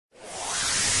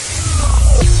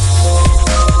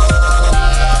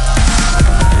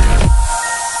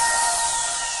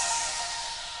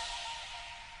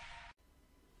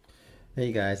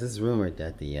Hey guys, it's rumored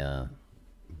that the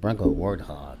Bronco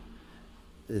Warthog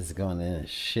is going to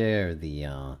share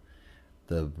the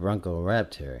Bronco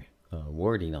Raptor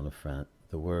wording on the front,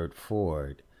 the word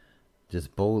Ford,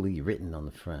 just boldly written on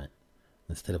the front.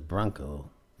 Instead of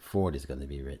Bronco, Ford is going to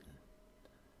be written.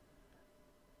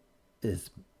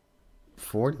 Is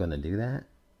Ford going to do that?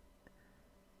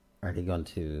 Are they going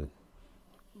to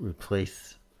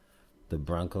replace the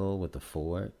Bronco with the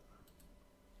Ford?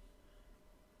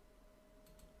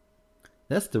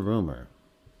 That's the rumor,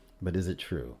 but is it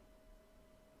true?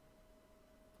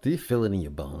 Do you feel it in your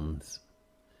bones?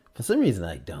 For some reason,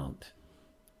 I don't.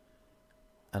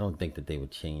 I don't think that they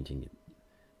would change it,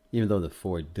 even though the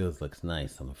Ford does look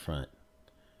nice on the front.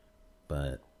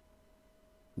 But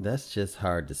that's just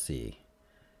hard to see.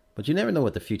 But you never know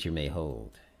what the future may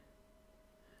hold.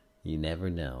 You never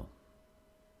know.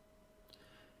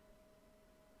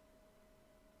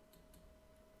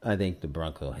 I think the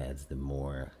Bronco has the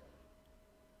more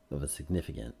of a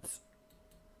significance.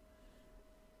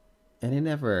 And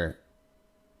I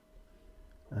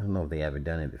don't know if they ever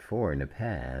done it before in the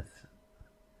past,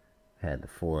 had the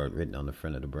Ford written on the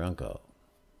front of the Bronco.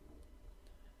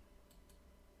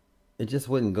 It just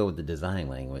wouldn't go with the design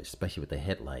language, especially with the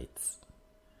headlights.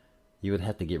 You would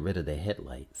have to get rid of the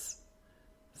headlights,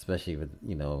 especially with,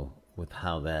 with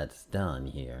how that's done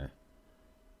here.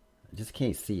 I just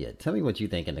can't see it. Tell me what you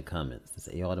think in the comments. This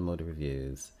is Automotive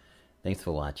Reviews. Thanks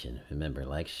for watching. Remember,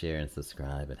 like, share, and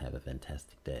subscribe, and have a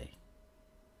fantastic day.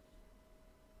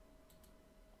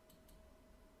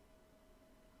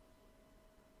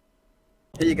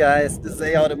 Hey you guys, this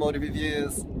is Automotive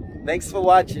Reviews. Thanks for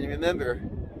watching. Remember,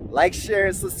 like, share,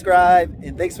 and subscribe,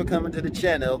 and thanks for coming to the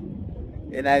channel.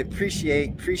 And I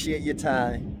appreciate your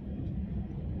time.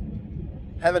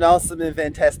 Have an awesome and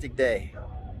fantastic day.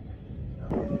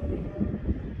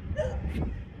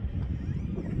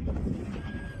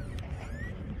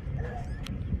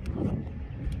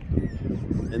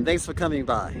 And thanks for coming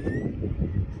by.